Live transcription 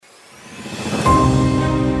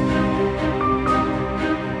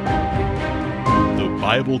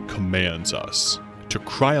Bible commands us to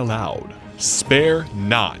cry aloud, "Spare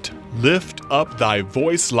not, lift up thy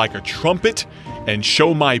voice like a trumpet, and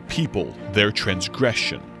show my people their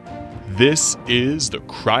transgression." This is the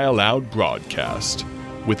Cry Aloud broadcast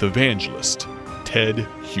with evangelist Ted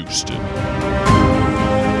Houston.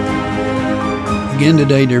 Again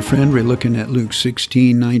today, dear friend, we're looking at Luke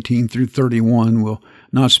 16, 19 through 31. We'll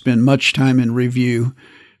not spend much time in review,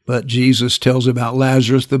 but Jesus tells about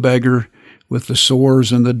Lazarus the beggar with the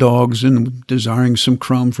sores and the dogs and desiring some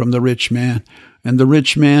crumb from the rich man. And the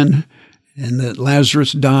rich man, and that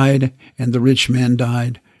Lazarus died, and the rich man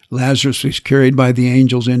died. Lazarus was carried by the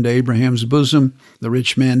angels into Abraham's bosom. The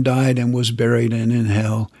rich man died and was buried, and in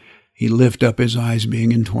hell he lifted up his eyes,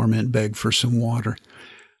 being in torment, begged for some water.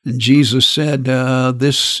 And Jesus said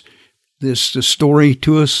this story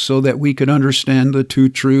to us so that we could understand the two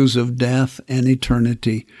truths of death and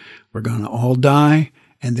eternity. We're going to all die,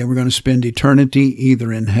 and then we're going to spend eternity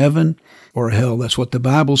either in heaven or hell. That's what the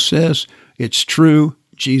Bible says. It's true.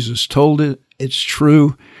 Jesus told it. It's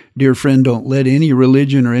true. Dear friend, don't let any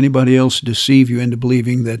religion or anybody else deceive you into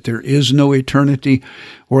believing that there is no eternity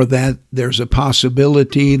or that there's a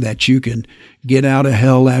possibility that you can get out of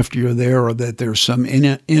hell after you're there, or that there's some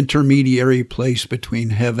intermediary place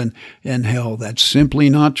between heaven and hell. That's simply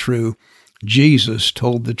not true. Jesus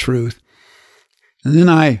told the truth. And then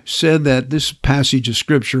I said that this passage of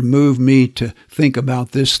Scripture moved me to think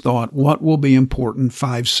about this thought: what will be important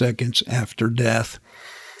 5 seconds after death?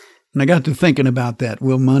 And I got to thinking about that.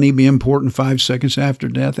 Will money be important 5 seconds after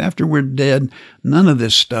death? After we're dead, none of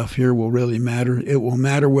this stuff here will really matter. It will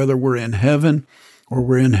matter whether we're in heaven or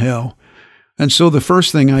we're in hell. And so the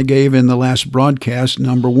first thing I gave in the last broadcast,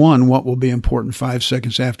 number one, what will be important 5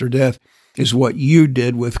 seconds after death, is what you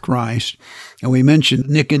did with Christ. And we mentioned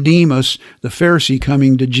Nicodemus, the Pharisee,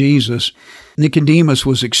 coming to Jesus. Nicodemus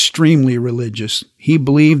was extremely religious. He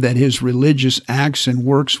believed that his religious acts and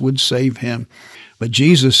works would save him. But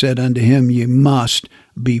Jesus said unto him, "You must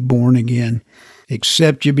be born again.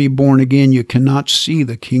 Except you be born again, you cannot see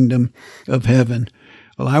the kingdom of heaven."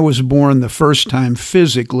 Well, I was born the first time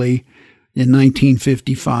physically in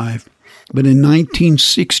 1955. But in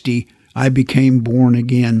 1960, I became born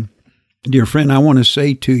again. Dear friend, I want to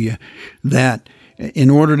say to you that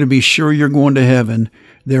in order to be sure you're going to heaven,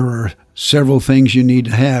 there are several things you need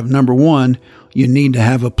to have. Number one, you need to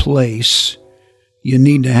have a place. You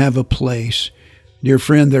need to have a place. Dear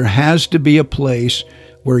friend, there has to be a place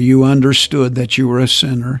where you understood that you were a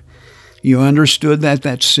sinner. You understood that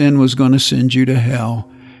that sin was going to send you to hell.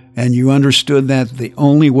 And you understood that the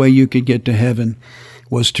only way you could get to heaven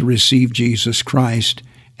was to receive Jesus Christ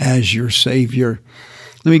as your Savior.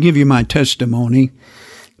 Let me give you my testimony.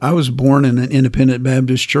 I was born in an independent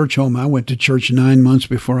Baptist church home. I went to church 9 months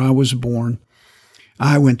before I was born.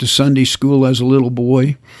 I went to Sunday school as a little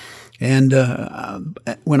boy. And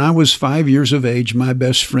when I was 5 years of age, my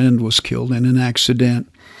best friend was killed in an accident.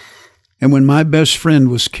 And when my best friend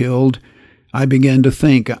was killed, I began to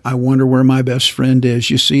think, I wonder where my best friend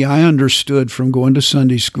is. You see, I understood from going to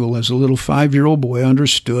Sunday school as a little 5-year-old boy, I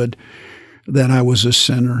understood that I was a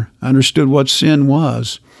sinner. I understood what sin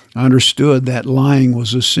was. I understood that lying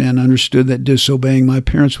was a sin. I understood that disobeying my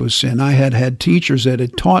parents was sin. I had teachers that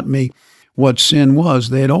had taught me what sin was.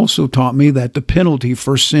 They had also taught me that the penalty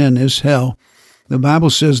for sin is hell. The Bible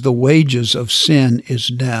says the wages of sin is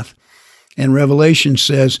death. And Revelation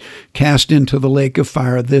says, cast into the lake of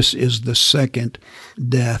fire, this is the second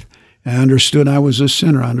death. I understood I was a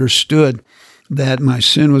sinner. I understood that my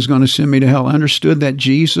sin was going to send me to hell. I understood that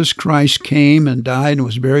Jesus Christ came and died and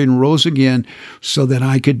was buried and rose again so that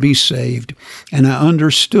I could be saved. And I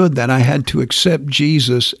understood that I had to accept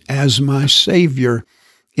Jesus as my Savior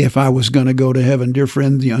if I was going to go to heaven. Dear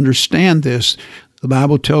friend, you understand this. The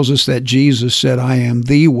Bible tells us that Jesus said, "I am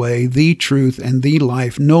the way, the truth, and the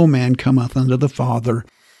life. No man cometh unto the Father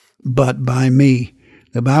but by me."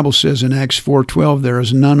 The Bible says in Acts 4:12, there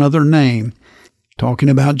is none other name, talking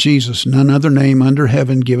about Jesus, none other name under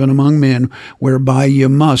heaven given among men whereby you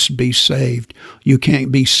must be saved. You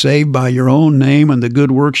can't be saved by your own name and the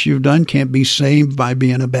good works you've done. Can't be saved by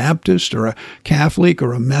being a Baptist or a Catholic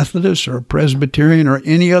or a Methodist or a Presbyterian or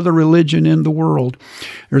any other religion in the world.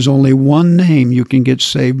 There's only one name you can get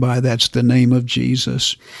saved by. That's the name of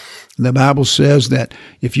Jesus. The Bible says that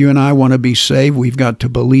if you and I want to be saved, we've got to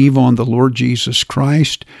believe on the Lord Jesus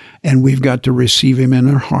Christ, and we've got to receive Him in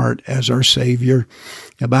our heart as our Savior.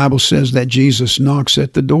 The Bible says that Jesus knocks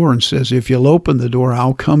at the door and says, if you'll open the door,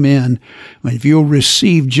 I'll come in. If you'll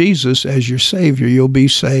receive Jesus as your Savior, you'll be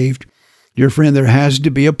saved. Dear friend, there has to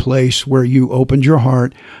be a place where you opened your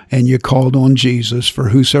heart and you called on Jesus. For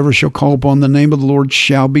whosoever shall call upon the name of the Lord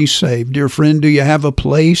shall be saved. Dear friend, do you have a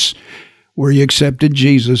place where you accepted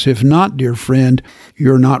Jesus? If not, dear friend,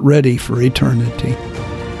 you're not ready for eternity.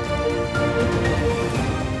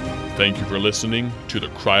 Thank you for listening to the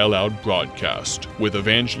Cry Aloud broadcast with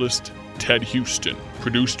evangelist Ted Houston,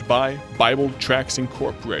 produced by Bible Tracts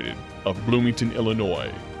Incorporated of Bloomington,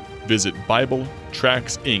 Illinois. Visit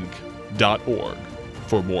BibleTractsInc.org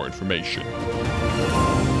for more information.